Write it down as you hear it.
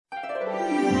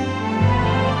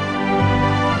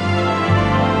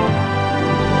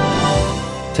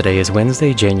Today is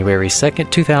Wednesday, January 2nd,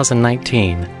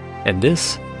 2019, and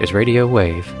this is Radio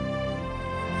Wave.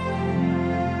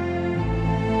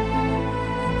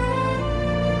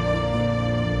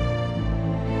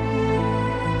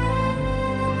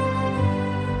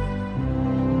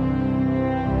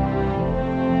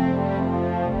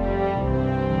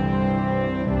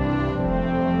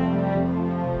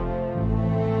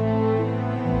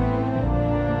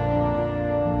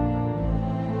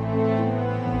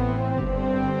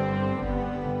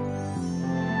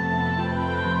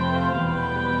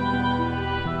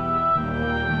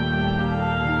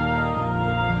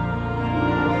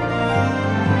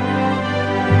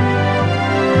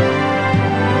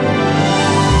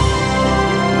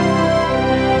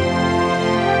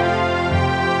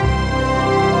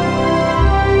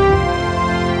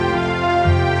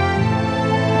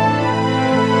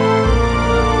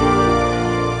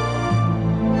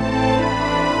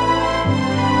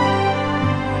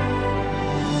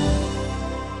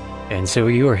 And so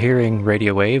you are hearing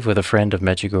Radio Wave with a Friend of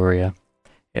Medjugorje,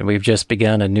 and we've just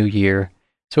begun a new year.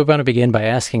 So we want to begin by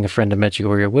asking a Friend of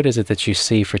Medjugorje, what is it that you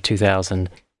see for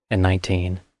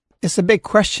 2019? It's a big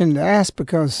question to ask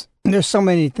because there's so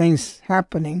many things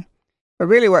happening. But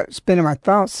really what's been in my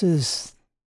thoughts is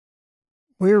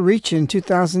we're reaching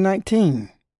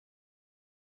 2019.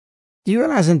 Do you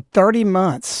realize in 30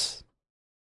 months,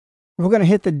 we're going to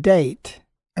hit the date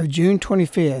of June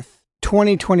 25th,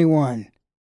 2021.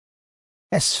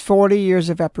 That's 40 years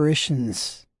of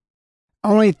apparitions,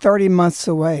 only 30 months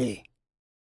away.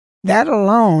 That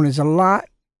alone is a lot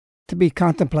to be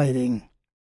contemplating.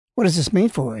 What does this mean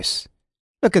for us?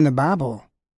 Look in the Bible.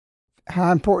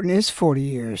 How important is 40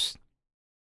 years?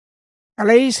 Our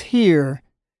lady's here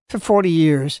for 40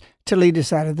 years to lead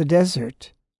us out of the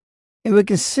desert. And we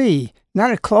can see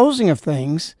not a closing of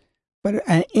things, but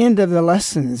an end of the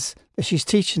lessons that she's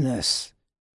teaching us.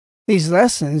 These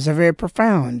lessons are very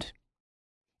profound.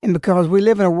 And because we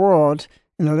live in a world,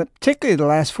 particularly the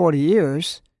last 40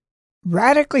 years,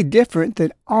 radically different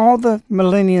than all the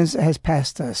millenniums that has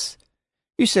passed us.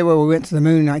 You say, well, we went to the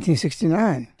moon in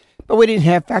 1969. But we didn't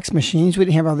have fax machines. We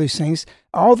didn't have all these things.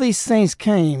 All these things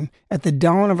came at the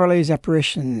dawn of Our Lady's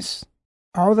apparitions.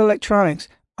 All the electronics,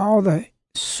 all the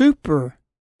super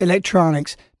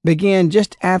electronics began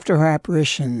just after her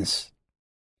apparitions.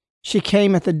 She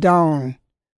came at the dawn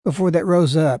before that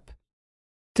rose up,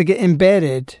 to get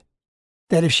embedded,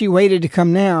 that if she waited to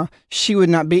come now, she would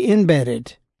not be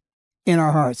embedded in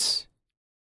our hearts.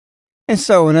 And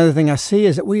so another thing I see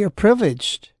is that we are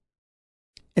privileged.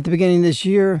 At the beginning of this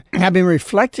year, I've been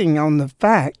reflecting on the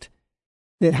fact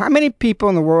that how many people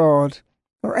in the world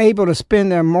are able to spend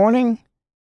their morning,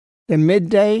 their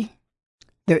midday,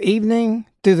 their evening,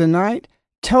 through the night,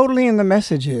 totally in the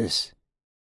messages.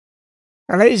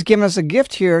 Our Lady's given us a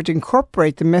gift here to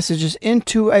incorporate the messages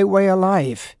into a way of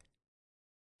life.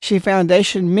 She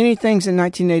foundationed many things in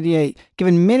 1988,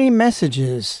 given many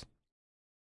messages.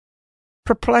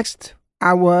 Perplexed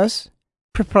I was.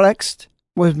 Perplexed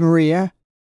was Maria.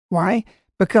 Why?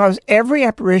 Because every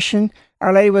apparition,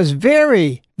 Our Lady was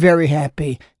very, very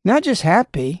happy. Not just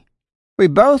happy. We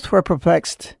both were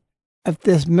perplexed at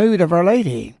this mood of Our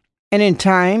Lady. And in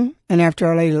time, and after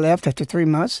Our Lady left, after 3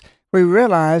 months, we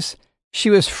realized she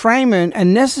was framing a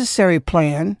necessary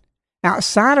plan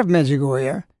outside of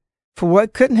Medjugorje for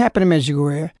what couldn't happen in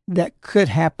Medjugorje that could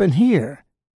happen here.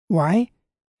 Why?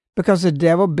 Because the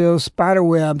devil builds spider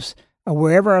webs of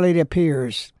wherever Our Lady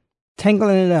appears,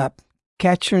 tangling it up,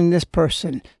 capturing this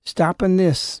person, stopping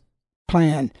this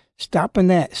plan, stopping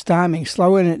that, styming,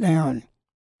 slowing it down.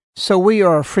 So we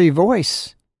are a free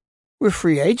voice. We're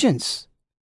free agents.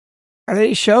 Our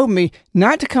Lady showed me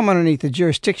not to come underneath the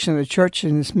jurisdiction of the church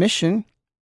in this mission,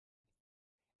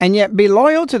 and yet be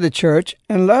loyal to the church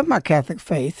and love my Catholic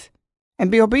faith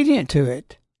and be obedient to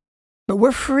it. But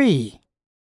we're free.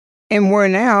 And we're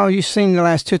now, you've seen the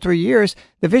last 2 or 3 years,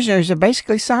 the visionaries are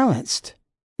basically silenced.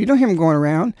 You don't hear them going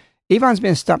around. Yvonne's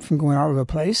been stopped from going all over the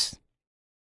place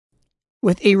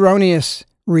with erroneous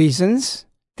reasons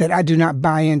that I do not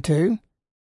buy into,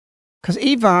 because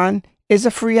Yvonne is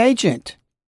a free agent.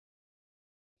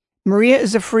 Maria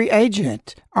is a free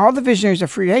agent. All the visionaries are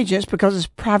free agents because it's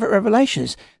private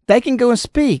revelations. They can go and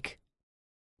speak,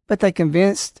 but they're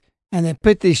convinced and they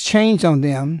put these chains on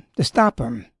them to stop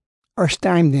them or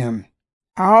stymie them,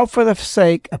 all for the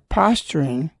sake of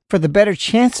posturing for the better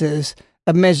chances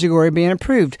of Medjugorje being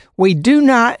approved. We do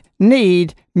not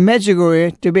need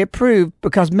Medjugorje to be approved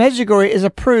because Medjugorje is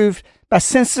approved by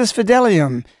sensus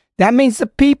fidelium. That means the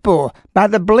people, by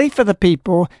the belief of the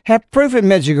people, have proven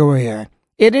Medjugorje.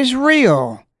 It is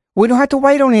real. We don't have to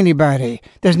wait on anybody.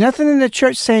 There's nothing in the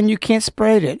church saying you can't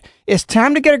spread it. It's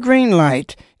time to get a green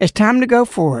light. It's time to go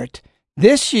for it.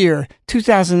 This year,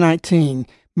 2019,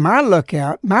 my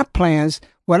lookout, my plans,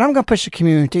 what I'm going to push the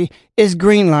community is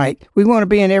green light. We want to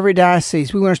be in every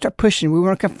diocese. We want to start pushing. We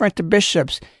want to confront the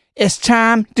bishops. It's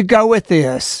time to go with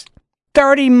this.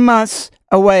 30 months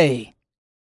away,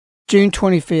 June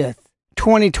 25th,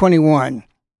 2021.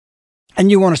 And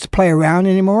you want us to play around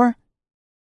anymore?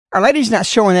 Our Lady's not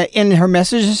showing that in her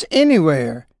messages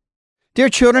anywhere. Dear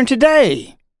children,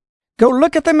 today, go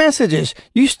look at the messages.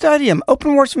 You study them.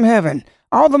 Open Words from Heaven.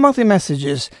 All the monthly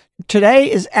messages.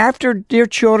 Today is after Dear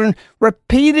Children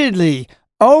repeatedly,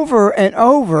 over and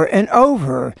over and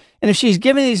over. And if she's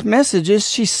giving these messages,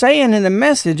 she's saying in the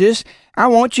messages, I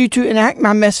want you to enact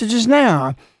my messages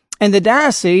now. And the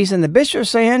diocese and the bishop are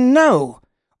saying no,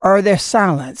 or there's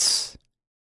silence.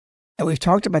 And we've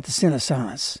talked about the sin of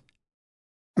silence.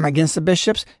 Am I against the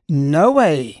bishops? No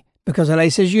way. Because the lady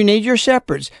says you need your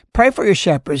shepherds. Pray for your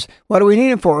shepherds. What do we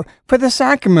need them for? For the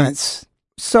sacraments.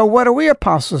 So what are we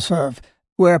apostles of?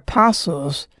 We're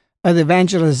apostles of the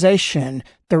evangelization,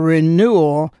 the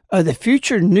renewal of the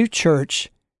future new church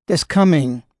that's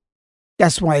coming.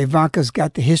 That's why Ivanka's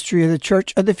got the history of the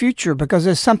church of the future, because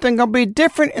there's something going to be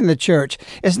different in the church.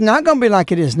 It's not going to be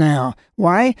like it is now.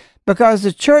 Why? Because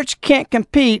the church can't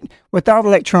compete without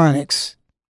electronics.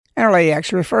 And Our Lady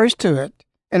actually refers to it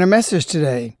in a message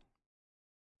today.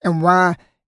 And why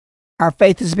our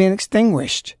faith is being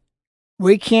extinguished.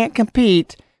 We can't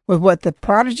compete with what the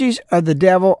prodigies of the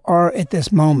devil are at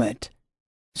this moment.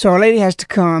 So Our Lady has to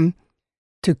come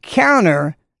to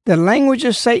counter the language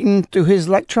of Satan through his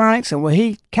electronics and what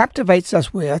he captivates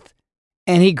us with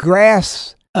and he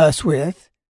grasps us with,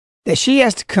 that she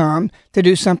has to come to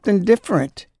do something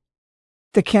different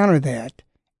to counter that.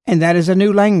 And that is a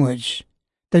new language.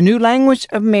 The new language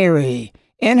of Mary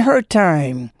in her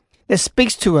time that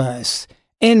speaks to us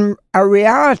in a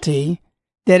reality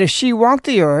that if she walked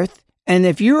the earth, and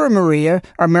if you are Maria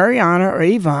or Mariana or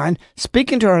Yvonne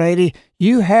speaking to Our Lady,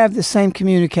 you have the same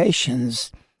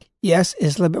communications. Yes,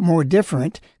 it's a little bit more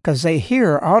different because they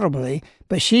hear her audibly,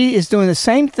 but she is doing the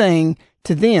same thing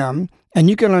to them, and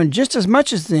you can learn just as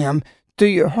much as them through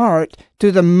your heart,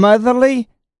 through the motherly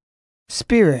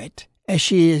spirit, as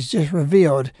she is just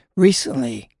revealed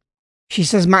recently. She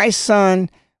says, my son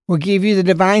will give you the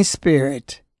divine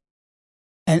spirit,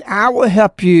 and I will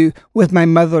help you with my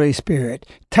motherly spirit.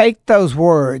 Take those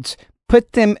words,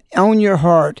 put them on your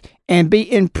heart, and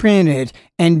be imprinted,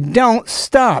 and don't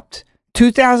stop.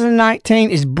 2019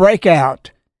 is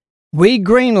Breakout. We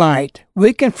green light,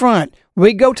 we confront,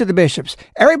 we go to the bishops.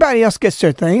 Everybody else gets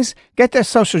their things, get their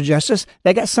social justice.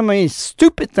 They got so many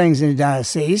stupid things in the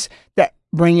diocese that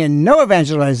bring in no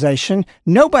evangelization,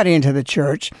 nobody into the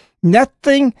church.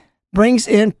 Nothing brings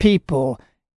in people,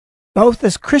 both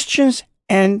as Christians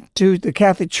and to the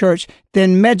Catholic Church,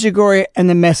 than Medjugorje and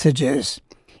the messages.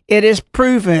 It is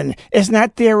proven. It's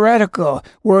not theoretical.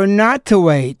 We're not to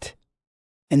wait.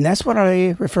 And that's what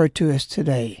I refer to as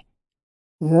today.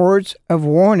 Words of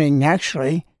warning,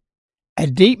 actually. A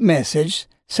deep message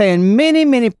saying many,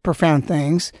 many profound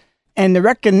things, and the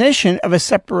recognition of a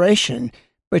separation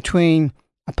between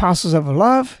apostles of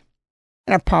love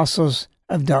and apostles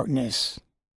of darkness.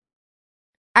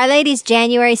 Our Lady's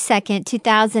January 2nd,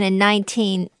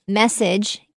 2019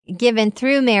 message given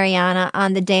through Mariana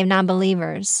on the Day of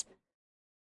Nonbelievers.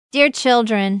 Dear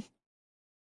children,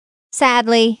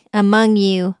 sadly, among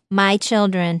you, my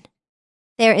children,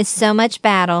 there is so much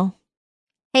battle,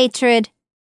 hatred,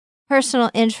 personal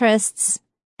interests,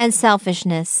 and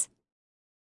selfishness.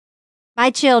 My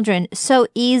children, so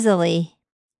easily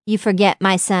you forget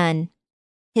my son,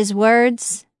 his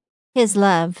words, his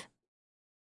love.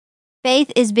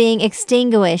 Faith is being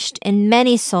extinguished in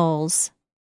many souls,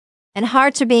 and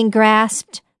hearts are being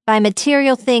grasped by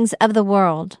material things of the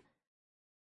world.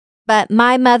 But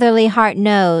my motherly heart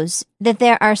knows that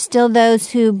there are still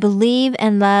those who believe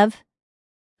and love,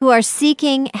 who are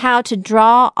seeking how to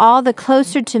draw all the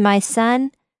closer to my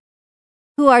son,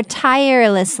 who are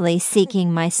tirelessly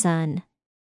seeking my son.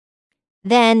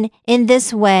 Then, in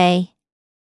this way,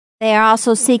 they are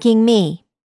also seeking me.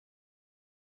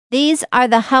 These are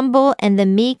the humble and the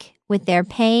meek with their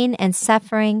pain and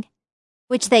suffering,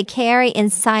 which they carry in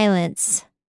silence,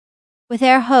 with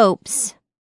their hopes,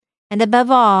 and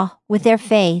above all, with their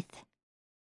faith.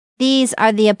 These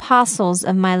are the apostles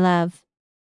of my love.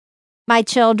 My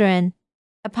children,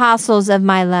 apostles of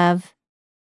my love,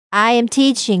 I am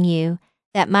teaching you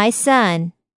that my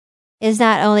son is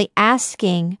not only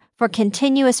asking for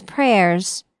continuous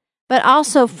prayers, but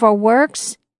also for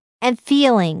works and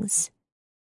feelings,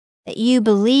 that you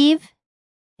believe,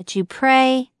 that you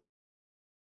pray,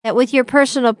 that with your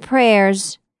personal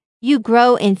prayers, you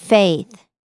grow in faith,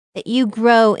 that you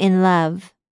grow in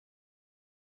love.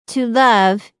 To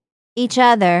love each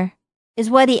other is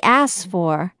what he asks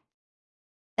for.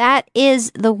 That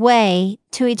is the way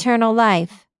to eternal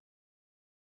life.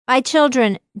 My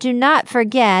children, do not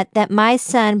forget that my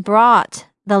Son brought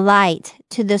the light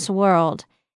to this world,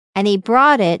 and he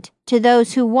brought it to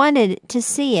those who wanted to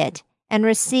see it and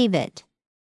receive it.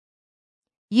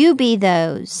 You be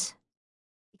those,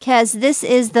 because this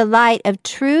is the light of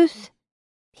truth,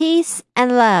 peace,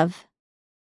 and love.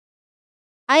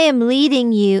 I am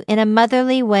leading you in a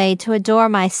motherly way to adore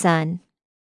my Son,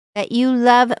 that you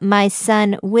love my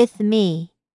Son with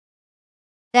me,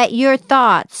 that your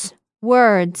thoughts,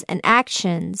 words, and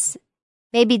actions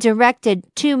may be directed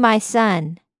to my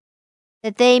Son,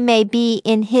 that they may be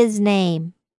in his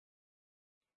name.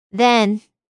 Then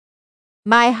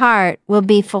my heart will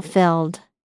be fulfilled.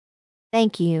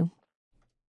 Thank you.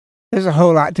 There's a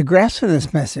whole lot to grasp in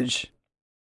this message.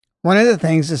 One of the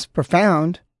things that's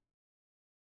profound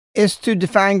is to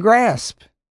define grasp.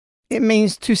 It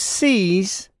means to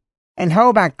seize and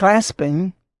hold by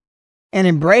clasping and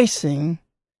embracing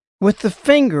with the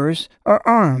fingers or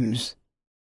arms.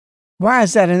 Why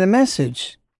is that in the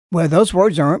message? Well, those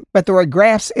words aren't, but the word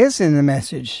grasp is in the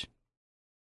message.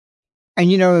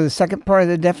 And you know the second part of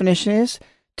the definition is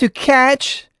to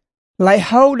catch, lay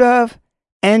hold of,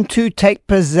 and to take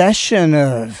possession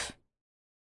of.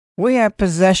 We have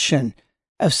possession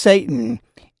of Satan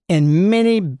in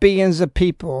many billions of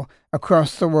people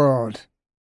across the world.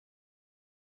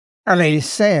 Our Lady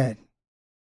said,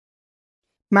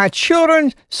 "My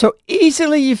children, so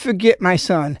easily you forget my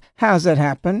Son." How's that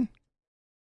happen?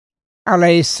 Our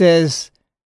Lady says,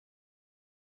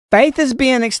 faith is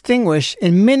being extinguished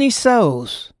in many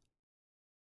souls.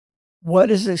 What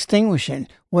is extinguishing?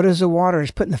 What is the water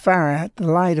is putting the fire out? The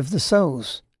light of the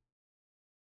souls.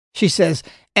 She says,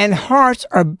 and hearts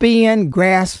are being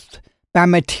grasped by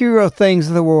material things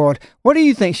of the world. What do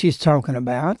you think she's talking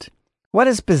about? What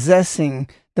is possessing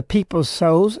the people's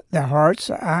souls, their hearts,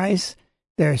 their eyes,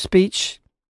 their speech,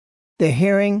 their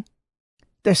hearing,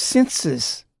 their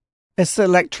senses? It's the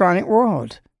electronic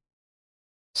world.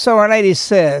 So Our Lady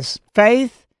says,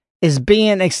 faith is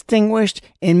being extinguished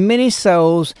in many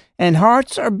souls, and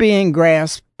hearts are being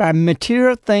grasped by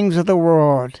material things of the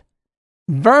world.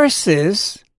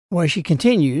 Versus, where she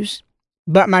continues,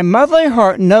 but my motherly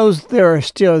heart knows there are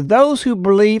still those who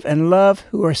believe and love,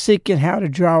 who are seeking how to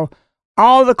draw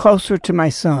all the closer to my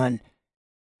Son.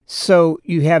 So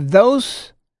you have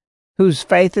those whose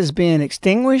faith is being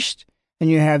extinguished,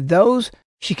 and you have those,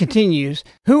 she continues,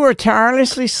 who are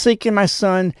tirelessly seeking my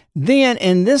Son. Then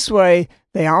in this way,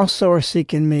 they also are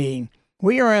seeking me.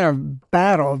 We are in a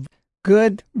battle of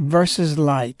good versus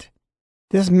light.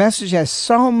 This message has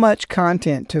so much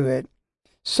content to it,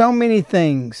 so many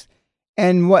things.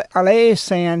 And what Our Lady is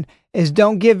saying is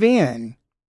don't give in.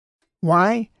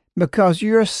 Why? Because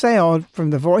you're assailed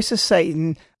from the voice of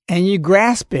Satan and you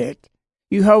grasp it.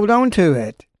 You hold on to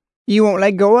it. You won't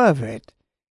let go of it.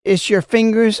 It's your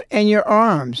fingers and your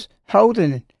arms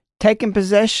holding it, taking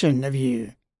possession of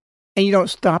you. And you don't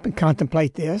stop and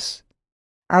contemplate this.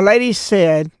 Our Lady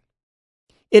said,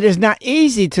 it is not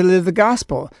easy to live the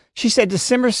gospel. She said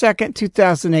December 2nd,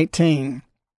 2018,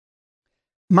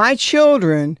 my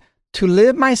children, to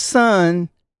live my Son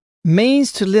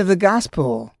means to live the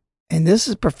gospel. And this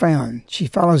is profound. She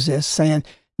follows this saying,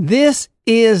 this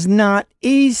is not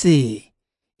easy.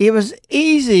 It was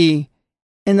easy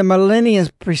in the millennium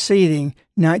preceding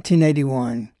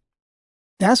 1981.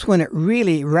 That's when it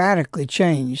really radically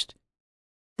changed,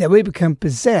 that we become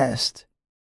possessed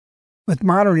with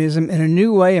modernism in a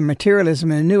new way and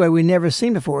materialism in a new way we never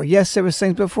seen before. Yes, there was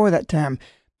things before that time,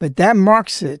 but that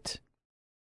marks it.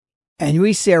 And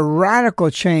we see a radical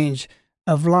change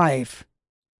of life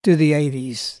through the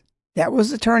 80s. That was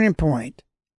the turning point.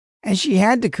 And she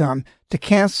had to come to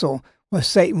cancel what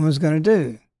Satan was going to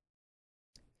do.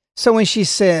 So when she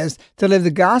says to live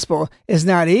the gospel is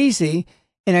not easy,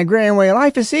 in a grand way of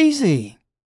life, it's easy.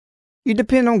 You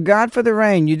depend on God for the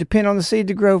rain. You depend on the seed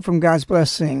to grow from God's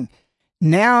blessing.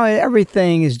 Now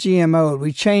everything is GMO'd.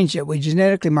 We change it. We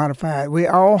genetically modify it. We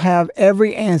all have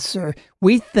every answer,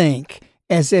 we think,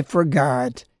 as if for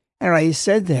God. And I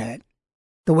said that.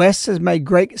 The West has made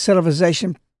great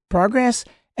civilization progress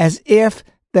as if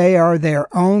they are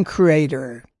their own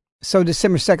creator. So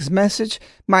December 2nd's message,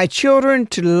 my children,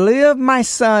 to live my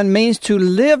Son means to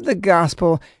live the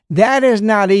gospel. That is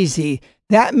not easy.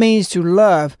 That means to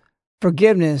love,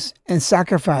 forgiveness, and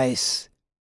sacrifice.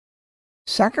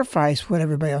 Sacrifice what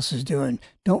everybody else is doing.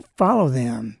 Don't follow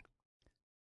them.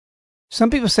 Some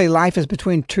people say life is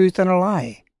between truth and a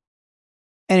lie.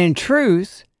 And in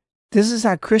truth, this is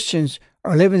how Christians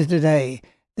are living today.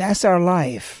 That's our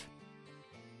life.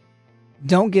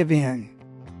 Don't give in.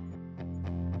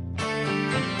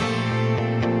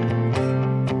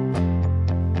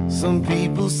 Some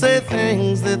people say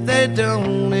things that they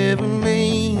don't ever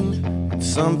mean.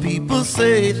 Some people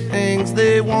say things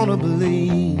they want to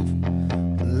believe.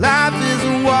 Life is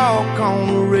a walk on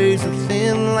a razor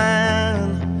thin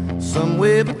line,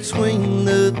 somewhere between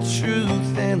the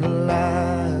truth and the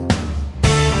lie.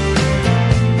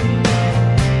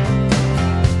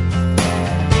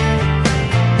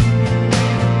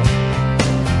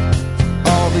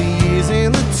 All the years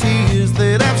and the tears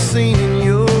that I've seen in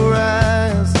your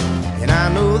eyes, and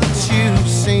I know that you've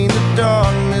seen the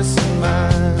darkness in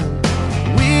mine.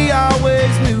 We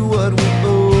always knew what we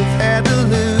both had to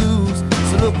lose,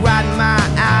 so look right in my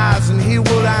eyes and hear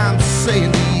what I'm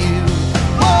saying to you.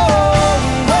 Oh,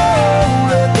 oh,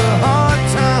 let the hard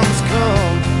times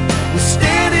come. We're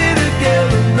standing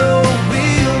together, no,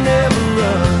 we'll never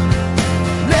run.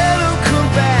 Let them come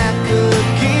back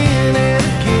again and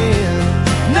again.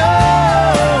 No,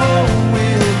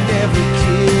 we'll never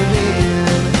give in.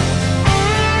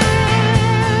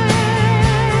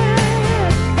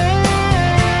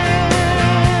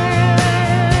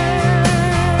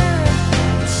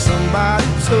 Somebody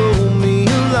told me a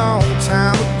long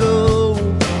time ago,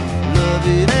 love,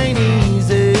 it ain't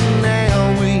easy,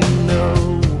 now we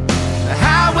know. The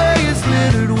highway is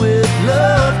littered with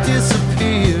love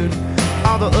disappeared.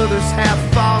 All the others have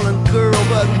fallen, girl,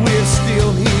 but we're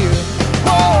still here.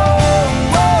 Whoa,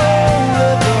 whoa,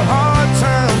 let the hard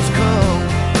times come.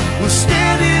 We're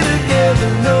standing together,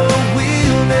 no,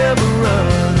 we'll never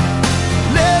run.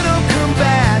 Let them come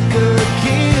back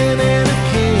again and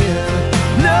again.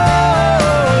 No,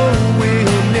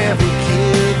 we'll never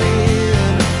give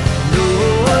in. No,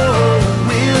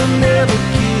 we'll never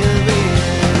give in.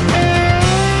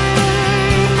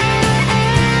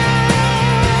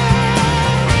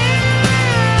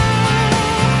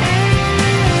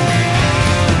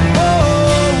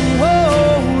 Oh,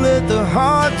 oh, let the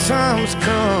hard times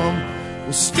come.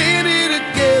 We'll steady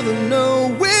together, no,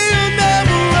 we'll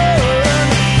never run.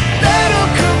 Let them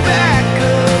come back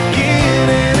again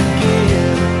and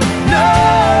again. No,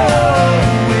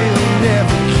 we'll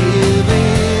never give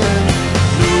in.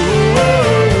 No,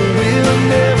 we'll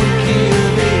never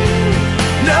give in.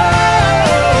 No,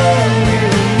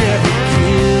 we'll never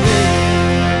give in.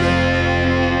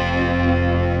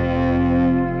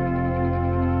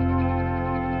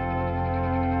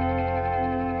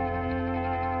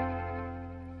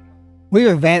 We've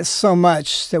advanced so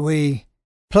much that we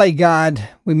play God.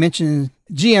 We mentioned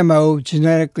GMO,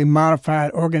 genetically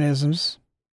modified organisms,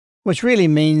 which really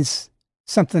means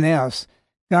something else.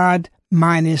 God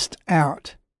minused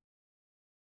out.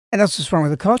 And that's what's wrong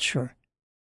with the culture.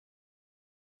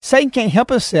 Satan can't help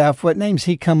himself what names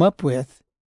he come up with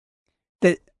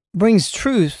that brings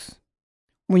truth.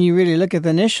 When you really look at the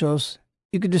initials,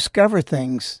 you could discover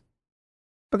things,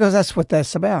 because that's what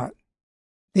that's about.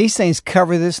 These things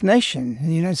cover this nation, in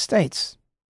the United States.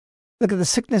 Look at the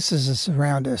sicknesses that's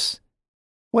around us.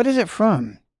 What is it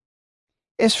from?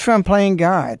 It's from playing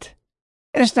God.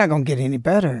 And it's not going to get any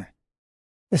better.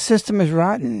 The system is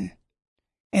rotten.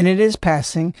 And it is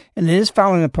passing, and it is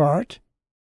falling apart,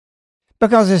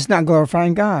 because it's not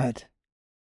glorifying God.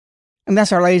 And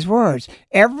that's Our Lady's words.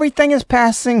 Everything is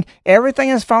passing, everything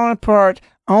is falling apart,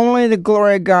 only the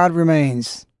glory of God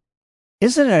remains.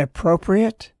 Isn't it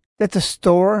appropriate that the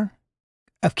store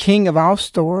of King of all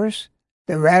stores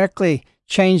that radically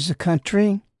changed the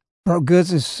country, brought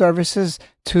goods and services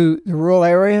to the rural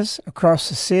areas across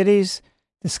the cities,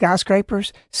 the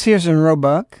skyscrapers, Sears and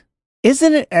Roebuck,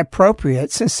 isn't it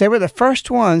appropriate, since they were the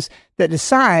first ones that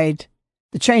decide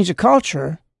to change the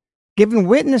culture, giving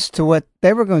witness to what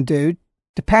they were going to do,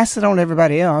 to pass it on to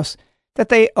everybody else, that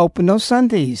they open those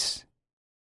Sundays?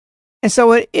 And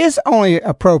so it is only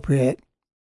appropriate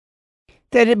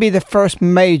that it be the first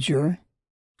major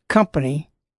company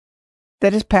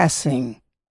that is passing.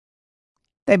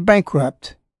 They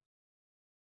bankrupt.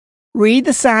 Read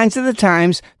the signs of the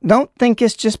times. Don't think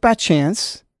it's just by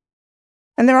chance.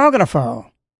 And they're all going to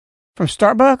fall. From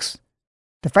Starbucks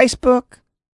to Facebook,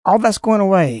 all that's going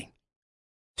away.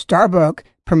 Starbucks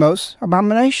promotes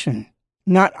abomination.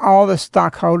 Not all the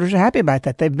stockholders are happy about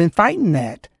that. They've been fighting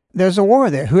that. There's a war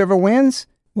there. Whoever wins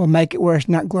will make it where it's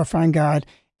not glorifying God,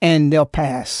 and they'll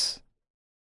pass.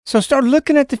 So start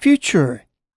looking at the future.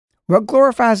 What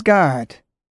glorifies God?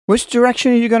 Which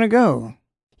direction are you going to go?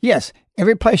 Yes,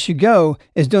 every place you go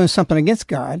is doing something against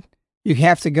God. You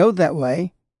have to go that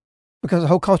way because the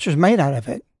whole culture is made out of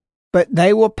it. but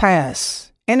they will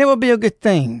pass, and it will be a good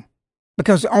thing,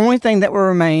 because the only thing that will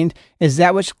remain is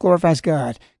that which glorifies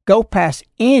God. Go past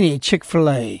any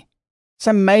Chick-fil-A. It's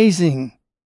amazing.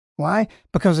 Why?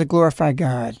 Because they glorify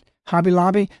God. Hobby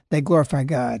Lobby, they glorify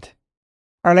God.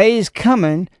 Our Lady is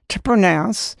coming to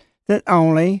pronounce that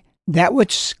only that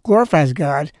which glorifies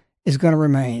God is going to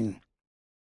remain.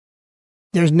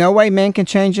 There's no way man can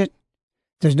change it.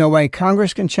 There's no way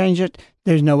Congress can change it.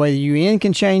 There's no way the UN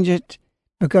can change it,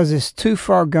 because it's too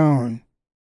far gone.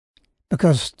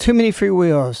 Because too many free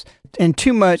wills and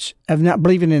too much of not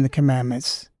believing in the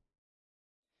commandments.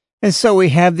 And so we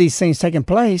have these things taking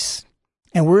place,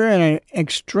 and we're in an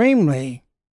extremely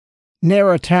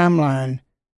narrow timeline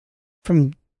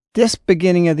from this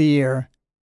beginning of the year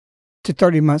to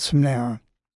 30 months from now.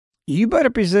 You better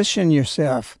position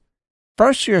yourself,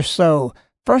 first your soul,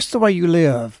 first the way you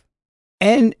live,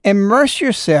 and immerse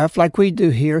yourself like we do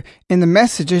here in the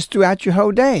messages throughout your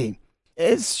whole day.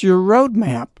 It's your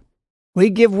roadmap. We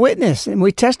give witness and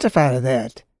we testify to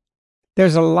that.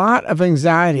 There's a lot of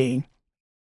anxiety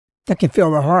that can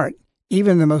fill the heart,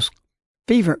 even the most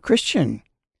fervent Christian.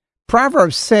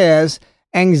 Proverbs says,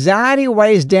 anxiety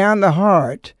weighs down the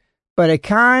heart, but a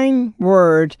kind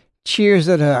word cheers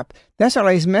it up. That's Our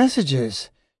Lady's messages.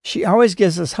 She always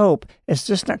gives us hope. It's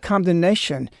just not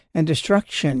condemnation and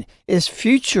destruction. It's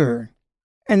future.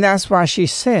 And that's why she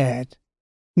said,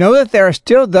 know that there are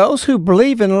still those who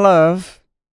believe in love,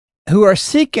 who are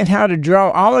seeking how to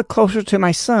draw all the closer to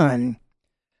my Son,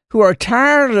 who are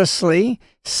tirelessly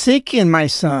seeking my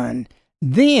Son.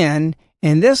 Then,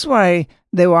 in this way,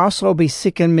 they will also be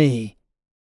seeking me.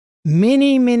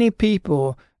 Many, many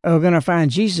people are going to find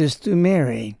Jesus through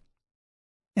Mary.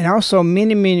 And also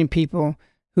many, many people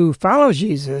who follow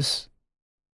Jesus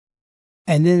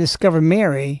and then discover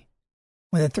Mary,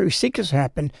 when the three secrets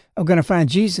happen, are going to find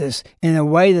Jesus in a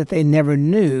way that they never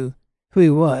knew who he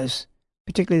was,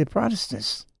 particularly the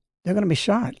Protestants. They're going to be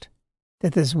shocked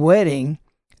that this wedding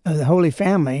of the Holy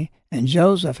Family and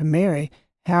Joseph and Mary,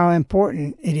 how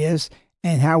important it is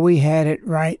and how we had it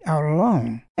right all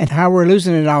along and how we're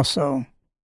losing it also.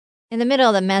 In the middle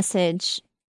of the message,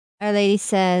 Our Lady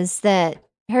says that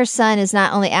her son is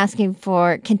not only asking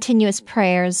for continuous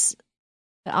prayers,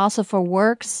 but also for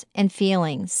works and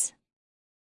feelings.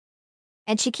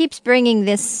 And she keeps bringing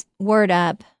this word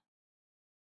up,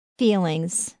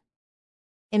 feelings,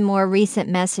 in more recent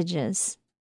messages.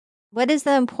 What is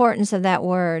the importance of that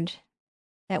word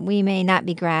that we may not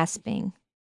be grasping?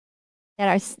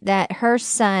 That her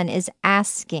son is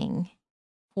asking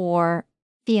for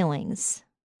feelings.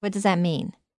 What does that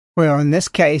mean? Well, in this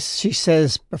case, she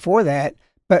says before that,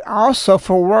 but also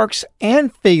for works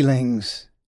and feelings.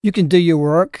 You can do your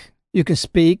work, you can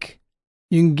speak,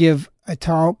 you can give a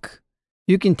talk,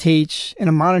 you can teach in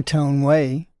a monotone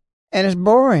way, and it's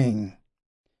boring.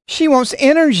 She wants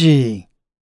energy.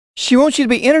 She wants you to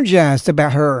be energized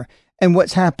about her and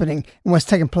what's happening and what's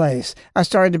taking place. I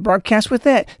started to broadcast with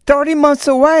that 30 months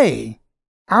away.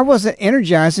 I wasn't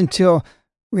energized until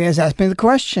Riaz asked me the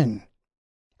question.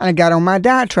 And I got on my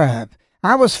diatribe.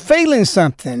 I was feeling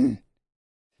something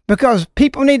because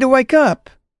people need to wake up.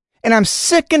 And I'm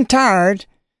sick and tired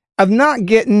of not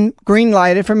getting green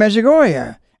lighted for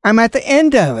Medjugorje. I'm at the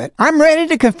end of it. I'm ready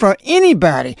to confront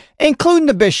anybody, including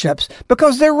the bishops,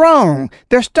 because they're wrong.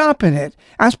 They're stopping it.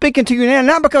 I'm speaking to you now,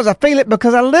 not because I feel it,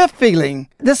 because I live feeling.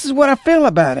 This is what I feel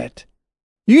about it.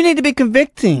 You need to be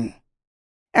convicting.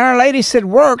 And Our Lady said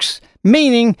works,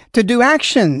 meaning to do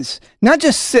actions, not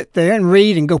just sit there and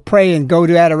read and go pray and go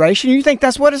to adoration. You think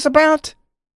that's what it's about?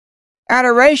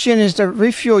 Adoration is to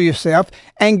refuel yourself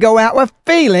and go out with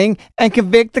feeling and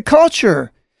convict the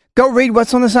culture. Go read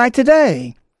what's on the site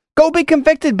today. Go be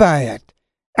convicted by it.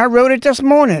 I wrote it this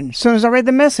morning as soon as I read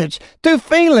the message. Through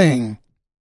feeling.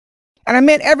 And I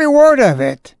meant every word of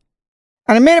it.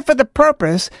 And I meant it for the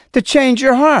purpose to change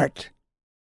your heart.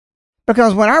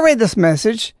 Because when I read this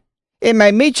message, it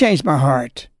made me change my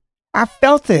heart. I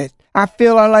felt it. I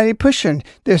feel Our Lady pushing.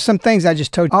 There's some things I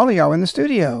just told all of y'all in the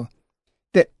studio.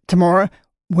 That tomorrow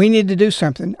we need to do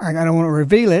something. I don't want to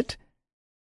reveal it.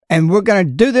 And we're going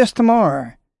to do this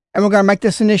tomorrow. And we're going to make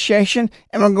this initiation,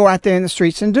 and we're going to go out there in the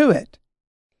streets and do it.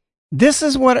 This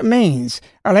is what it means.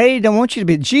 Our Lady don't want you to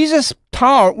be. Jesus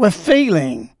taught with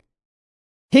feeling.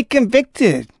 He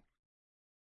convicted.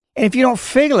 And if you don't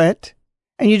feel it,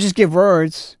 and you just give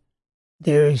words,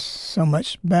 there's so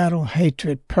much battle,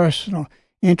 hatred, personal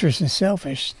interest, and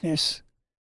selfishness.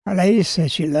 Our Lady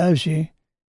said she loves you.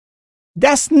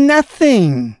 That's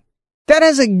nothing. That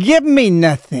doesn't give me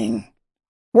nothing.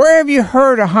 Where have you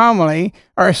heard a homily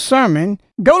or a sermon?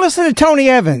 Go listen to Tony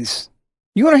Evans.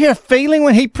 You want to hear feeling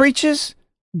when he preaches?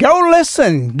 Go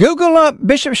listen. Google up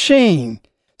Bishop Sheen.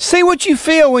 See what you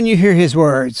feel when you hear his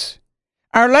words.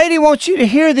 Our Lady wants you to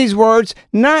hear these words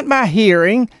not by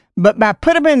hearing, but by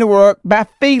putting them into work, by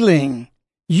feeling.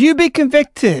 You be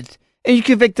convicted, and you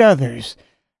convict others.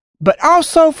 But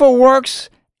also for works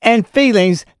and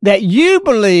feelings that you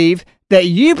believe, that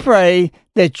you pray,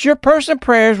 that your personal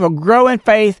prayers will grow in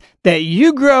faith, that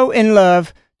you grow in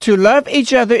love. To love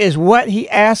each other is what he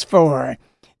asked for.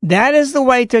 That is the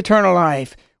way to eternal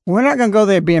life. We're not going to go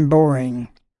there being boring.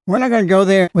 We're not going to go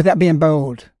there without being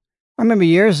bold. I remember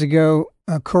years ago,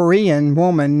 a Korean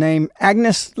woman named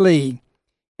Agnes Lee,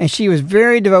 and she was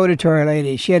very devoted to Our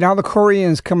Lady. She had all the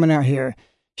Koreans coming out here.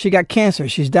 She got cancer.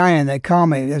 She's dying. They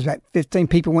called me. There's like 15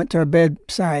 people went to her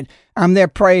bedside. I'm there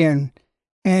praying,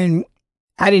 and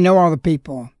I didn't know all the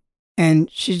people. And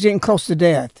she's getting close to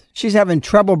death. She's having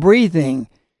trouble breathing.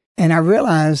 And I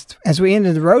realized as we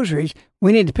ended the rosaries,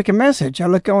 we need to pick a message. I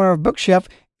looked on our bookshelf,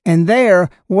 and there,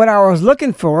 what I was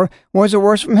looking for was a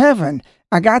verse from heaven.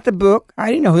 I got the book. I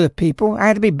didn't know who the people. I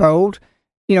had to be bold.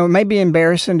 You know, it may be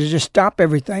embarrassing to just stop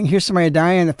everything. Here's somebody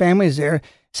dying, the family's there.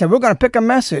 So we're going to pick a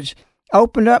message. I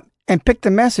opened up and picked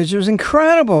the message. It was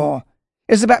incredible.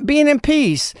 It's about being in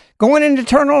peace, going into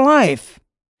eternal life.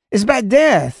 It's about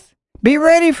death. Be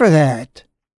ready for that.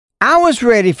 I was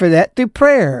ready for that through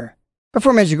prayer.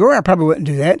 Before Medjugorje, I probably wouldn't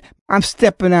do that. I'm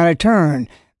stepping out of turn.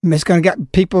 It's going to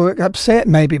get people upset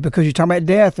maybe because you talk about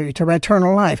death or you talk about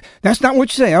eternal life. That's not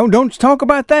what you say. Oh, don't talk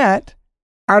about that.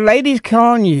 Our Lady's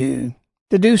calling you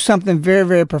to do something very,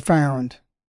 very profound.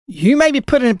 You may be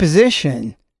put in a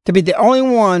position to be the only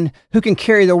one who can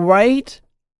carry the weight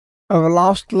of a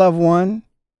lost loved one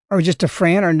or just a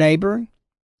friend or neighbor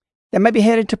that may be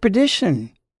headed to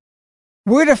perdition.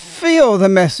 We're to feel the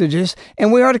messages,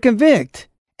 and we are to convict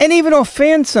and even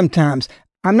offend sometimes.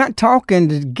 I'm not talking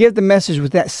to give the message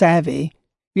with that savvy.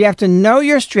 You have to know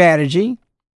your strategy.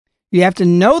 You have to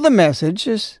know the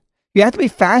messages. You have to be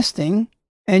fasting.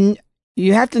 And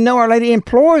you have to know Our Lady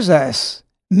implores us,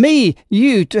 me,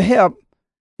 you, to help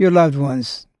your loved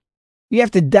ones. You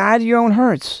have to die to your own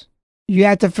hurts. You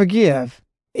have to forgive.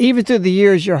 Even through the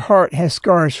years, your heart has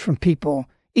scars from people,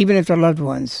 even if they're loved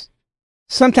ones.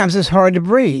 Sometimes it's hard to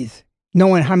breathe,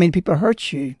 knowing how many people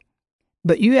hurt you.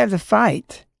 But you have to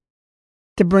fight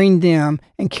to bring them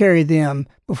and carry them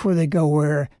before they go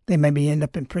where they maybe end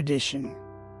up in perdition.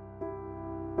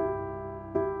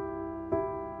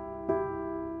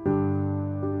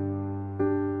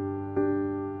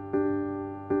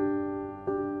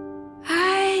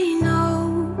 I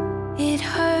know it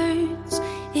hurts,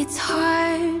 it's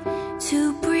hard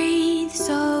to breathe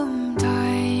sometimes.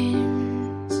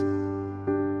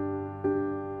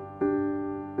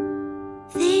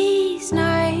 These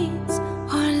nights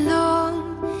are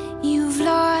long, you've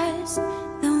lost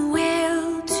the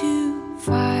will to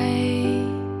fight.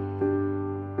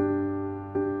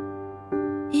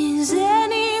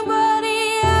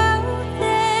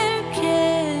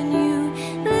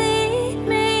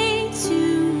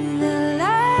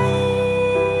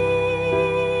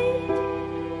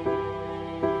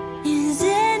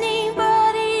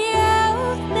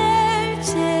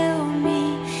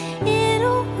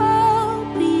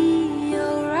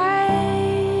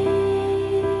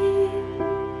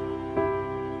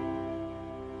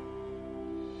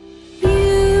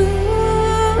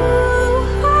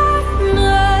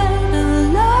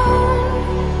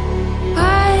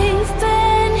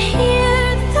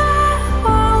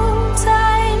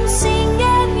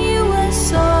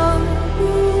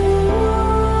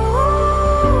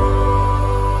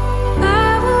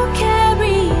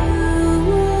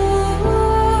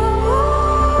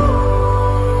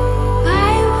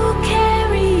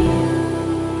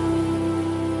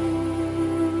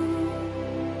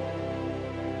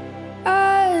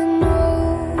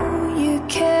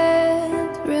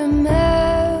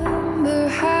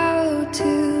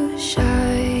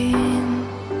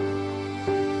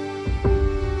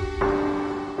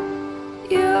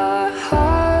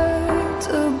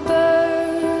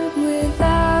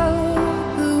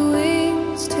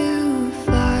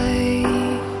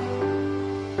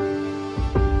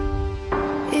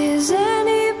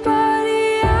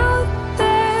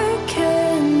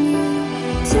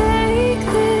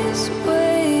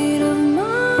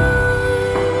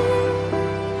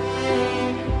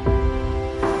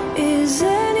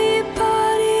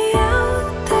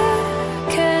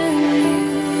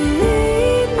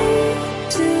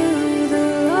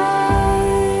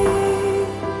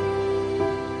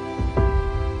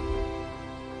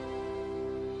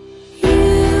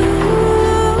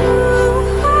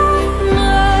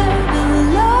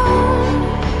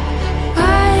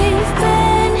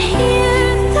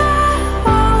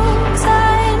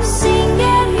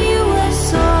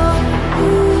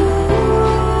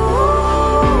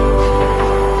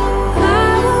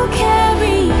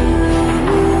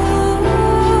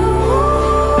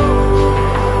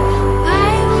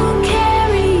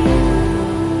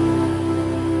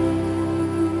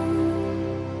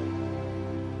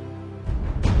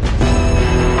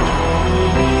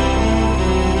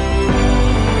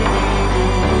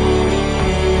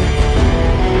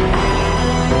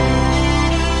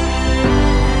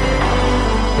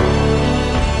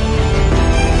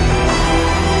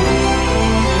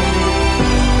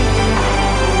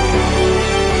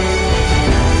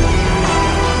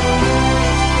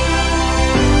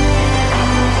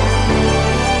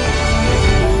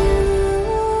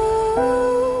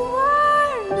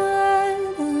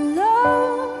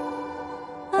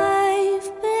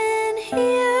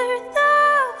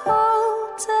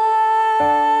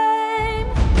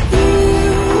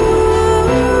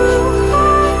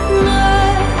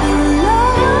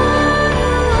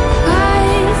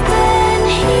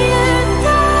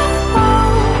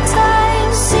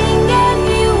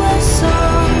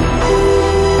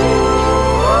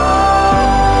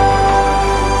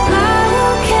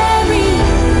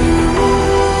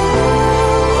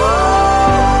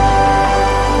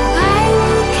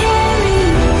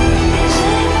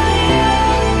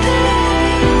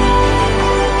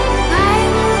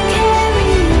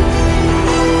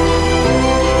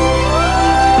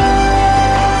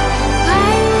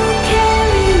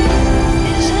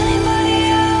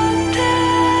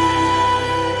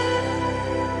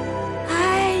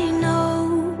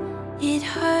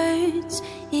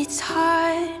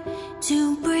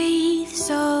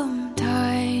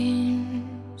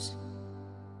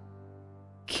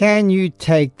 Can you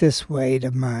take this weight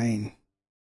of mine?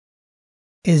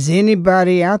 Is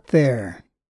anybody out there?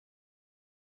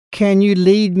 Can you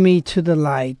lead me to the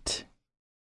light?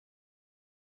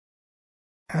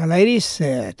 Our Lady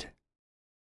said,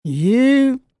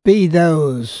 you be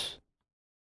those,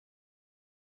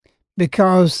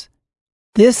 because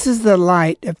this is the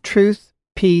light of truth,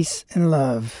 peace, and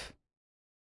love.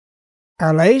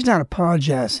 Our Lady's not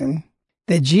apologizing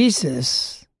that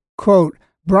Jesus, quote,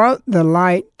 brought the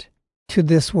light to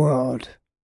this world.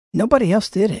 Nobody else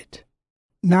did it.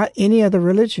 Not any other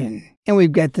religion. And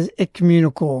we've got the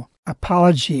ecumenical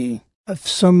apology of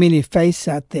so many faiths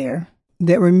out there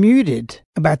that were muted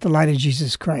about the light of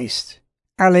Jesus Christ.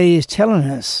 Our Lady is telling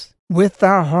us, with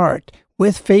our heart,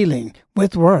 with feeling,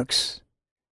 with works,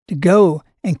 to go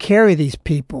and carry these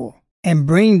people and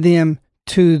bring them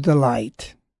to the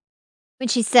light. When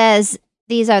she says,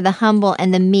 these are the humble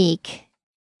and the meek,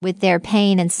 with their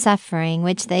pain and suffering,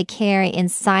 which they carry in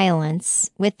silence,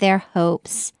 with their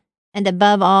hopes, and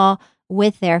above all,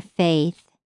 with their faith.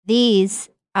 These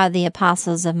are the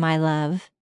apostles of my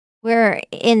love. We're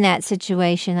in that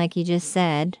situation, like you just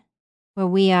said, where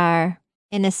we are,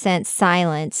 in a sense,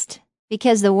 silenced,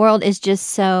 because the world is just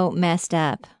so messed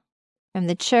up. From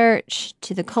the church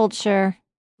to the culture.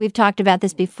 We've talked about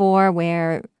this before,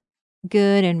 where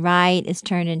good and right is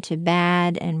turned into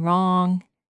bad and wrong.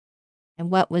 And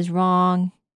what was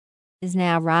wrong is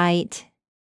now right.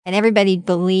 And everybody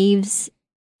believes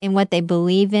in what they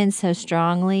believe in so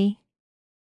strongly.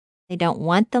 They don't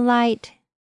want the light.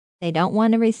 They don't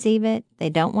want to receive it. They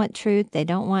don't want truth. They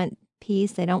don't want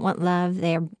peace. They don't want love.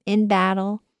 They're in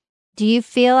battle. Do you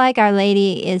feel like Our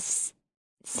Lady is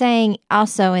saying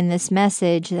also in this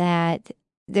message that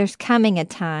there's coming a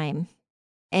time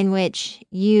in which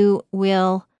you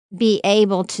will be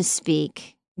able to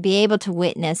speak, be able to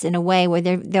witness in a way where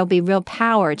there'll be real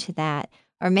power to that?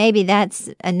 Or maybe that's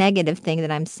a negative thing that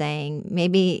I'm saying.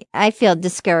 Maybe I feel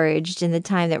discouraged in the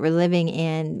time that we're living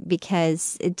in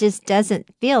because it just doesn't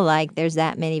feel like there's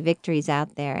that many victories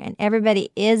out there. And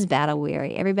everybody is battle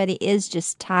weary. Everybody is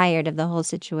just tired of the whole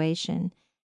situation,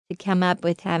 to come up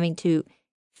with having to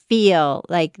feel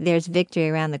like there's victory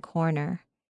around the corner.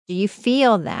 Do you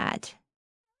feel that?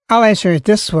 I'll answer it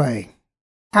this way.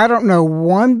 I don't know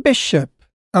one bishop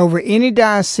over any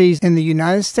diocese in the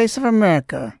United States of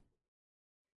America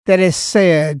that has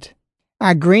said,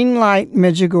 I green light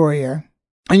Medjugorje,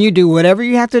 and you do whatever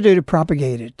you have to do to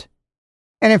propagate it.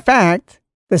 And in fact,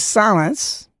 the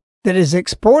silence that is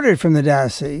exported from the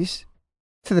diocese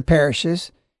to the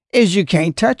parishes is you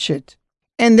can't touch it.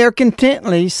 And they're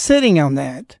contently sitting on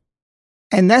that.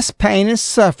 And that's pain and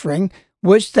suffering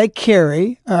which they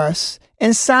carry us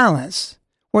in silence,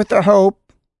 with their hope,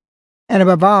 and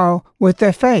above all, with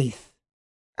their faith.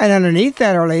 And underneath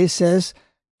that, Our Lady says,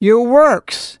 your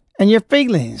works and your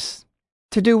feelings.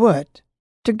 To do what?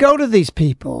 To go to these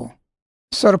people.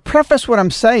 So to preface what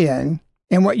I'm saying,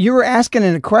 and what you were asking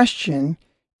in a question,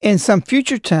 in some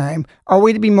future time, are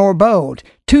we to be more bold?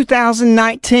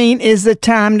 2019 is the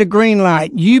time to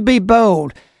greenlight. You be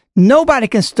bold. Nobody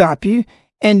can stop you.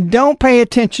 And don't pay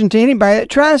attention to anybody that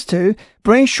tries to.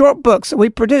 Bring short books that we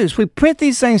produce. We print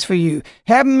these things for you.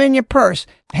 Have them in your purse.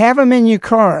 Have them in your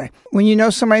car. When you know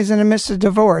somebody's in the midst of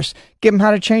divorce, give them How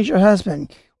to Change Your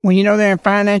Husband. When you know they're in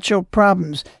financial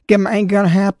problems, give them Ain't Gonna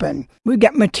Happen. We've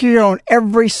got material on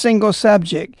every single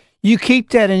subject. You keep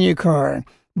that in your car.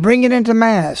 Bring it into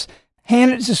Mass.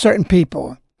 Hand it to certain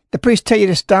people. The priest tell you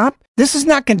to stop. This is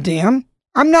not condemned.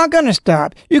 I'm not going to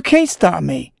stop. You can't stop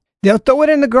me. They'll throw it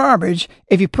in the garbage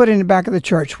if you put it in the back of the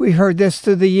church. We heard this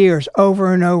through the years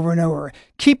over and over and over.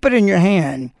 Keep it in your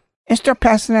hand and start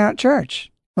passing it out at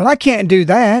church. Well, I can't do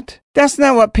that. That's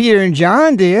not what Peter and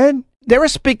John did. They were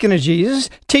speaking of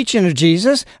Jesus, teaching of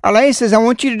Jesus. Our Lady says, I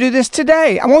want you to do this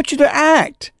today. I want you to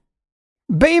act.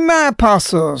 Be my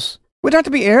apostles. We don't have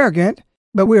to be arrogant,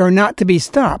 but we are not to be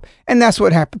stopped. And that's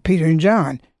what happened to Peter and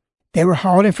John. They were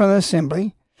hauled in front of the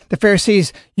assembly. The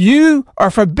Pharisees, you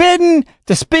are forbidden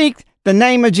to speak the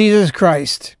name of Jesus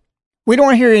Christ. We don't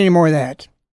want to hear any more of that.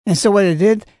 And so what they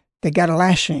did, they got a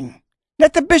lashing.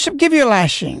 Let the bishop give you a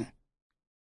lashing.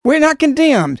 We're not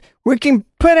condemned. We can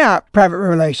put out private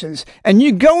revelations. And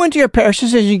you go into your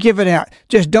parishes and you give it out.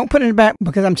 Just don't put it back,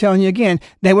 because I'm telling you again,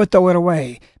 they will throw it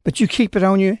away. But you keep it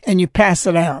on you and you pass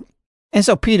it out. And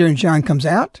so Peter and John comes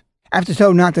out after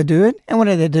told not to do it. And what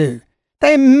do?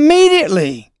 They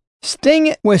immediately sting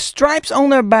it with stripes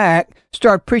on their back,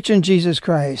 start preaching Jesus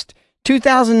Christ.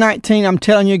 2019, I'm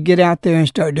telling you, get out there and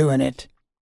start doing it.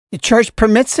 The church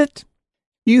permits it.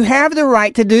 You have the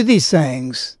right to do these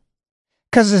things.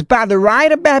 Because it's by the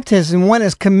rite of baptism one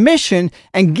is commissioned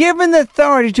and given the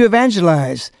authority to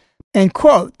evangelize. And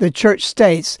quote, the church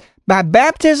states, by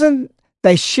baptism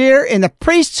they share in the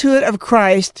priesthood of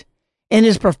Christ in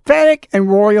his prophetic and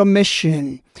royal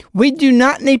mission. We do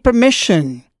not need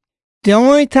permission. The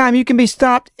only time you can be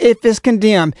stopped if it's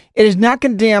condemned. It is not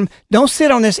condemned. Don't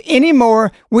sit on this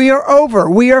anymore. We are over.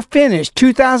 We are finished.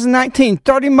 2019,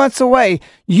 30 months away.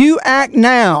 You act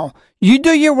now. You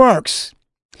do your works.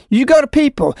 You go to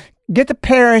people. Get the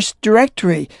parish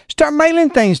directory. Start mailing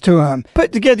things to them.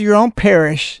 Put together your own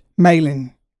parish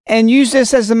mailing. And use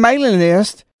this as a mailing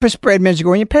list for Spread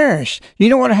Medjugorje in your parish. You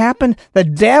know what will happen? The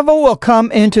devil will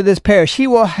come into this parish. He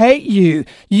will hate you.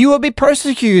 You will be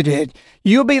persecuted.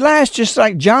 You'll be last just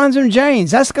like Johns and Janes.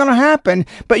 That's going to happen.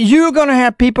 But you're going to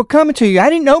have people coming to you. I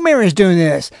didn't know Mary was doing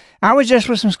this. I was just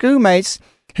with some schoolmates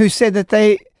who said that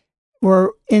they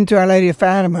were into Our Lady of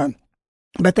Fatima,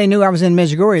 but they knew I was in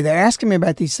Medjugorje. They're asking me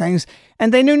about these things,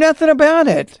 and they knew nothing about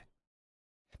it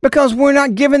because we're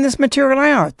not giving this material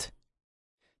out.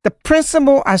 The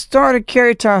principle I started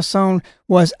Caritas on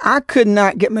was I could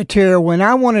not get material when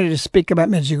I wanted to speak about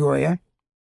Medjugorje.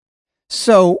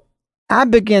 So I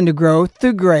began to grow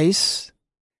through grace,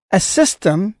 a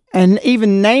system, and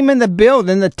even naming the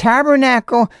building, the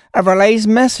Tabernacle of Our Lady's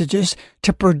Messages,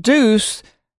 to produce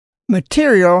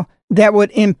material that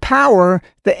would empower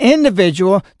the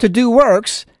individual to do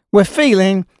works with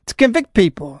feeling to convict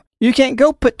people. You can't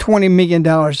go put $20 million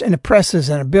in the presses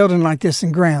in a building like this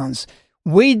in grounds.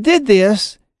 We did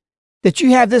this, that you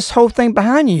have this whole thing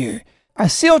behind you. A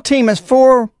SEAL team is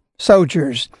 4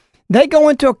 soldiers. They go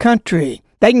into a country.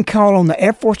 They can call on the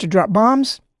Air Force to drop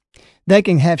bombs. They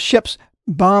can have ships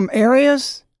bomb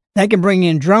areas. They can bring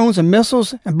in drones and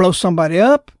missiles and blow somebody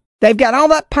up. They've got all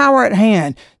that power at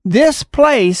hand. This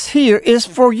place here is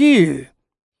for you.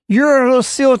 You're a little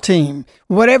SEAL team.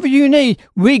 Whatever you need,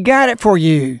 we got it for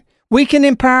you. We can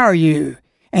empower you.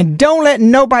 And don't let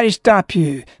nobody stop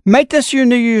you. Make this your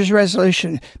New Year's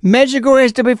resolution. Medjugorje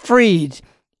is to be freed.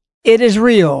 It is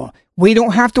real. We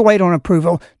don't have to wait on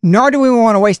approval, nor do we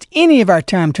want to waste any of our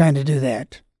time trying to do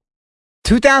that.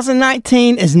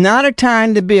 2019 is not a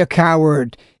time to be a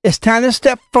coward. It's time to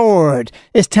step forward.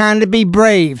 It's time to be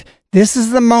brave. This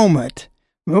is the moment.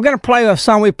 We're going to play a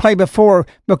song we played before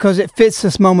because it fits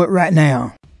this moment right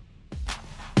now.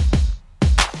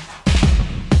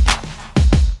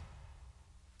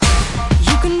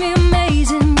 You can be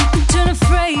amazing, you can turn a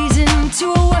phrase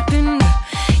into a weapon.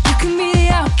 You can be the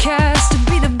outcast, to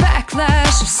be the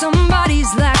backlash of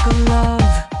somebody's lack of love.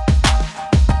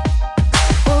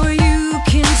 Or you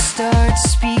can start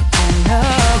speaking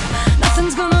up.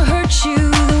 Nothing's gonna hurt you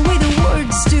the way the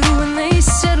words do when they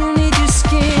settle neath your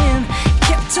skin.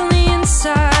 Kept on the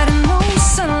inside and no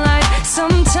sunlight,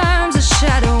 sometimes a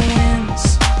shadow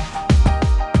wins.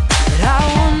 But I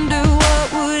wonder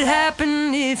what would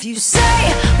happen if you say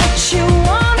what you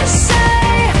want to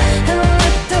say and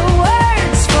let the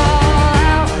words fall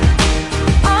out.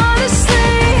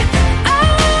 Honestly, I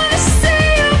want to see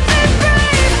you be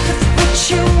brave with what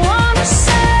you want to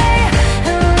say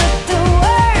and let the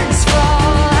words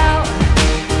fall out.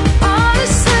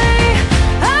 Honestly,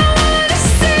 I want to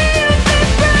see you be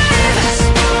brave. I just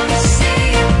want to see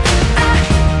you. I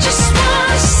just want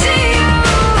to see you.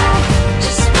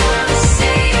 Just want to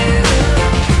see you.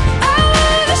 I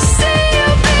want to see you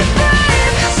be brave.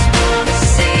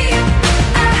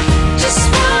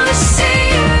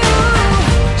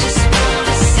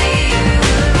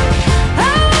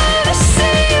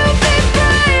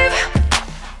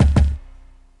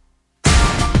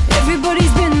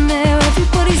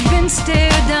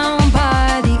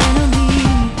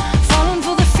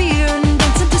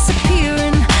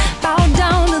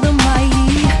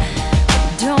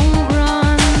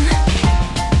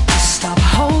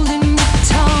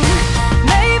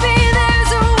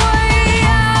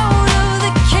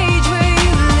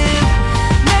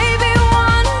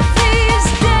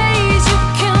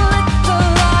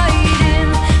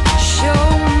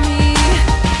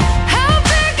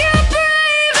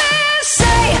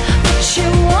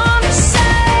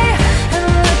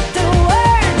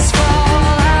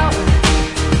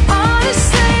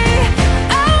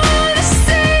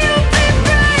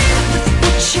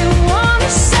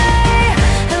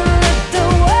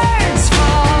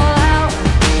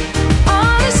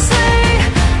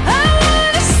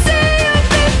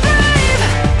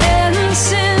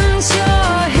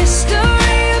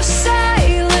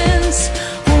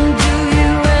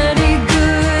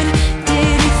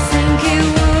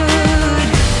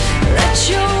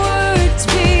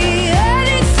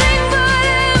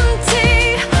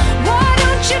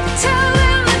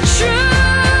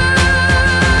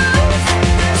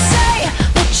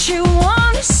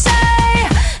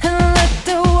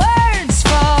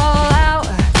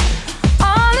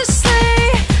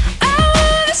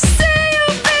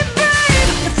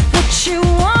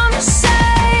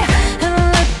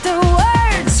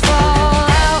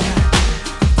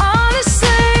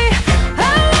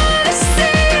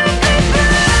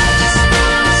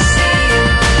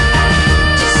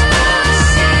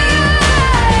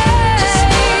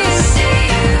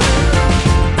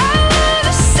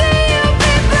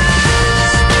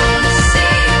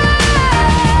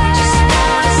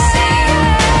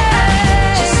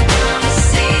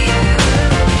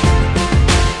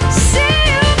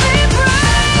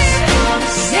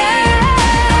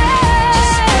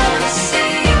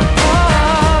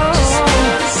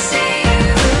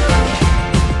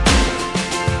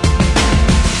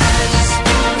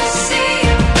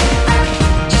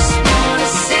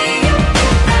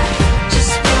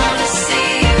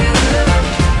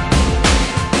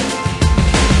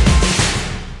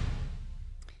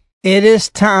 It is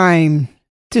time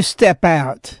to step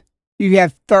out. You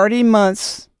have 30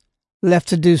 months left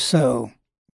to do so.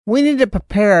 We need to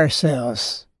prepare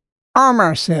ourselves, arm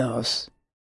ourselves,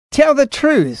 tell the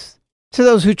truth to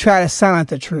those who try to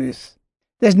silence the truth.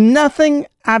 There's nothing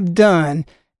I've done,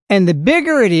 and the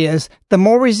bigger it is, the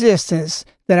more resistance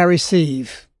that I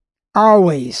receive.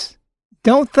 Always.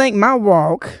 Don't think my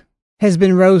walk has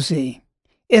been rosy.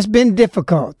 It's been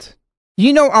difficult.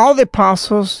 You know, all the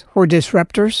apostles were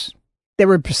disruptors. They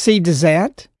were perceived as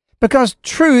that because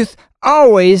truth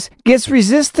always gets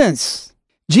resistance.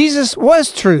 Jesus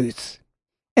was truth.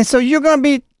 And so you're going to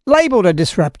be labeled a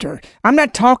disruptor. I'm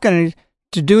not talking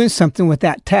to doing something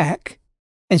without tact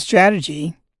and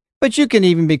strategy, but you can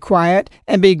even be quiet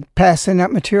and be passing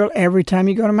out material every time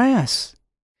you go to Mass.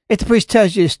 If the priest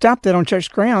tells you to stop that on church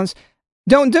grounds,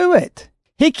 don't do it.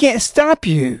 He can't stop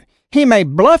you. He may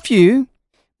bluff you,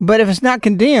 but if it's not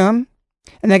condemned,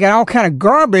 and they got all kind of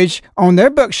garbage on their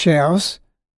bookshelves,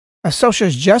 of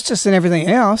socialist justice and everything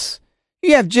else,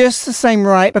 you have just the same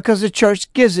right because the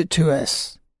church gives it to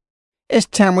us. It's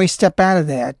time we step out of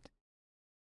that.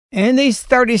 In these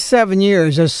 37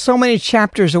 years, there's so many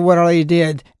chapters of what Our Lady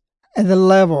did and the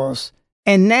levels.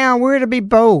 And now we're to be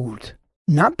bold,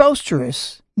 not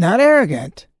boisterous, not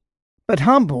arrogant, but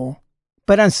humble,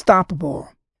 but unstoppable.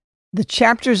 The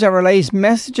chapters of Our Lady's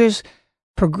messages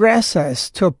progress us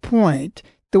to a point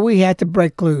that we had to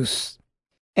break loose.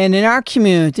 And in our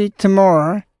community,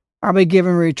 tomorrow, I'll be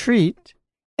giving a retreat,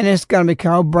 and it's going to be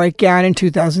called Breakout in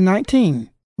 2019.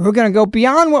 We're going to go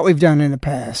beyond what we've done in the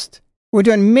past. We're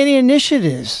doing many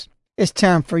initiatives. It's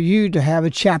time for you to have a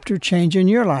chapter change in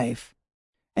your life.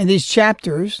 And these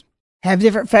chapters have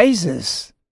different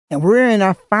phases. And we're in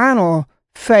our final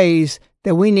phase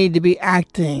that we need to be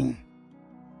acting.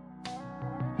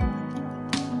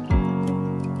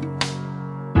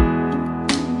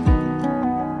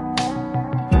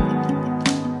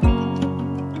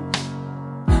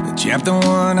 Chapter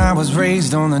 1, I was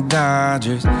raised on the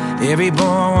Dodgers. Every boy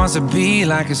wants to be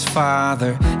like his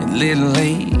father. And Little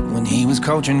League, when he was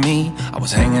coaching me, I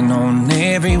was hanging on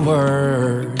every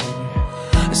word.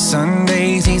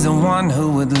 Sundays, he's the one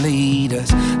who would lead us.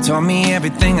 Taught me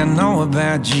everything I know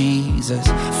about Jesus.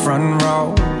 Front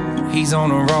row, he's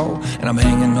on a roll, and I'm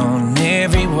hanging on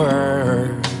every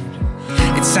word.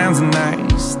 It sounds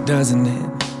nice, doesn't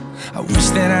it? I wish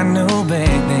that I knew back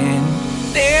then.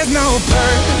 There's no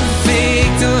perfect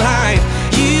life.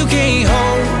 You can't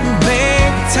hold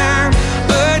back time,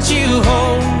 but you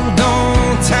hold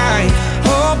on tight,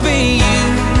 hoping you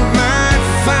might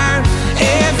find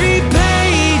every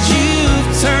page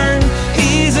you've turned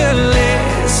is a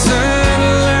lesson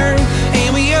learned.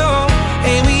 And we all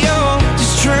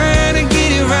just trying to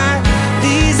get it right.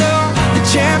 These are the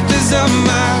chapters of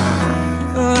my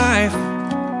life.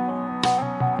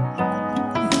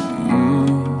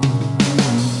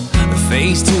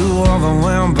 Phase 2,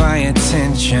 overwhelmed by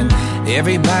attention.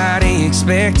 Everybody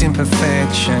expecting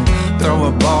perfection. Throw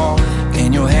a ball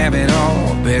and you'll have it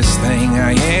all. Best thing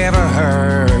I ever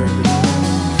heard.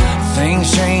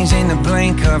 Things change in the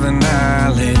blink of an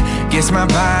eyelid. Guess my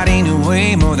body knew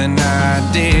way more than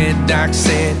I did. Doc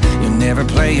said, you'll never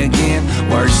play again.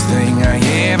 Worst thing I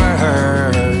ever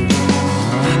heard.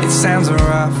 It sounds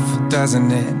rough,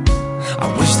 doesn't it? I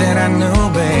wish that I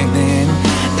knew back then.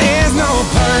 There's no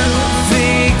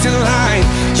perfect life.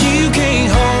 You can't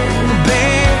hold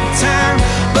back time,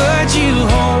 but you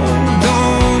hold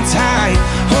on tight,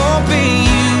 hoping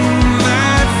you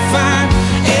might find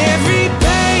every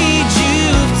page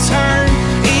you've turned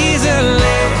is a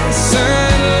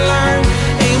lesson learned.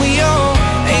 And we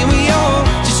all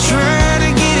just trying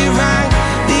to get it right.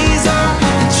 These are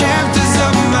the chapters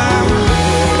of my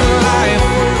life.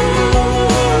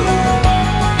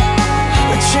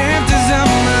 The chapters of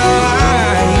my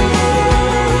life.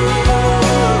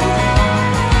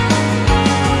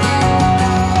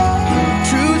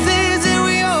 Truth is that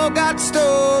we all got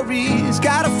stories.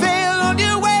 Gotta fail on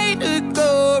your way to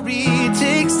glory. It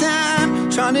takes time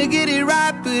trying to get it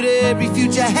right, but every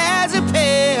future has a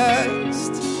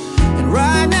past. And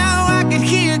right now I can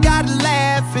hear God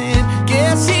laughing.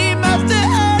 Guess he must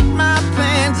have heard my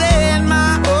plans and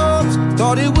my hopes.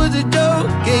 Thought it was a joke,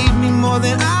 gave me more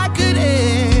than I could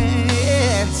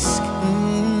ask.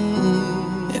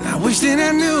 And I wish that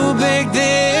I knew back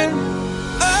then.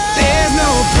 There's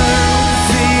no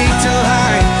perfect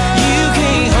life. You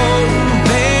can't hold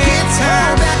back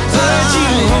time, but you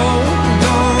hold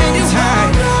on tight,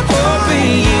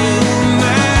 hoping you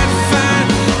might find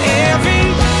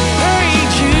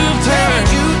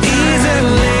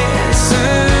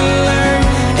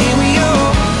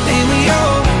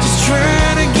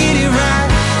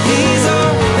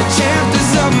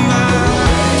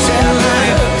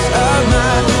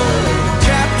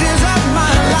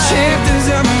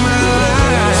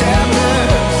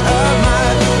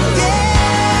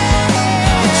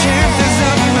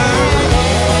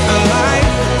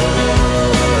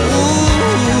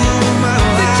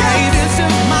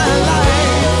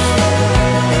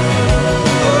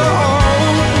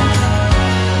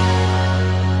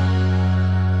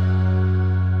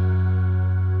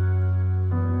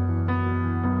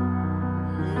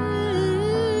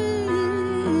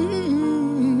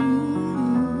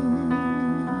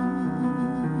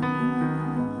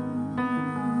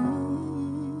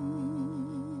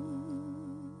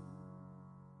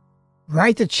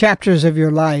Write the chapters of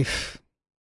your life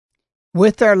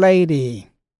with Our Lady.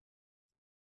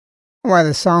 Why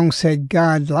the song said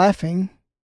God laughing,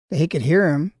 that he could hear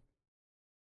him.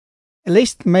 At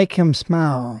least make him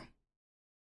smile.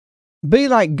 Be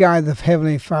like God the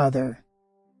Heavenly Father.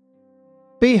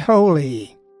 Be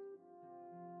holy.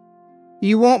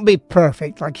 You won't be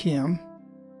perfect like him,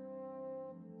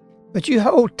 but you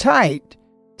hold tight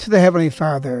to the Heavenly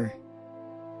Father,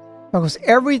 because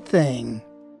everything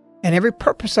and every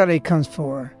purpose that he comes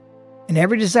for, and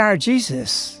every desire of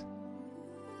Jesus,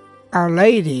 Our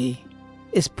Lady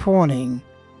is pointing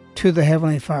to the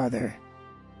Heavenly Father.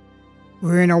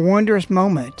 We're in a wondrous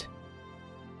moment.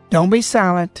 Don't be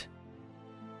silent.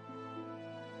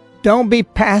 Don't be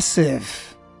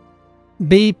passive.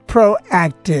 Be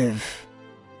proactive.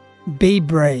 Be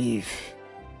brave.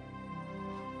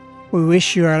 We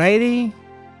wish you, Our Lady.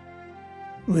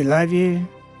 We love you.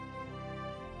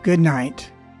 Good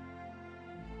night.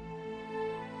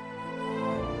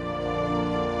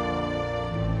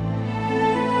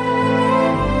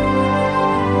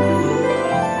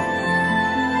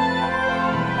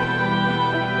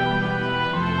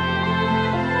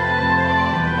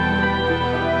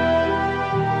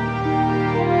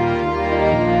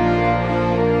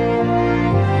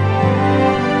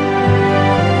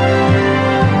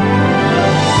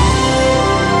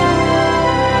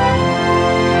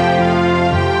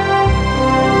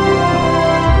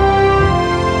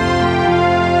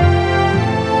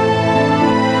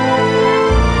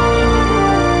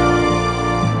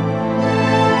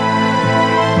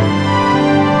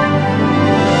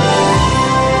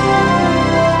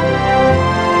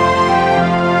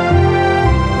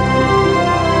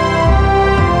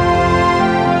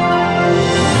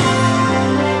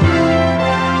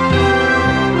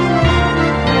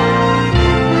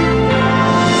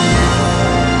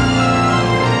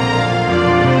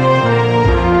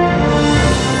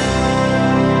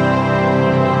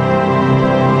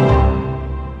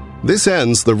 This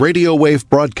ends the Radio Wave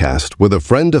broadcast with a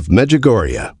Friend of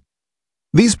Medjugorje.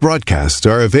 These broadcasts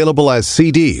are available as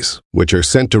CDs, which are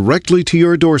sent directly to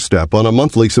your doorstep on a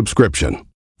monthly subscription.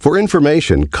 For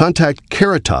information, contact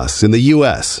Caritas in the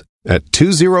U.S. at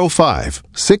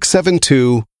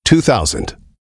 205-672-2000.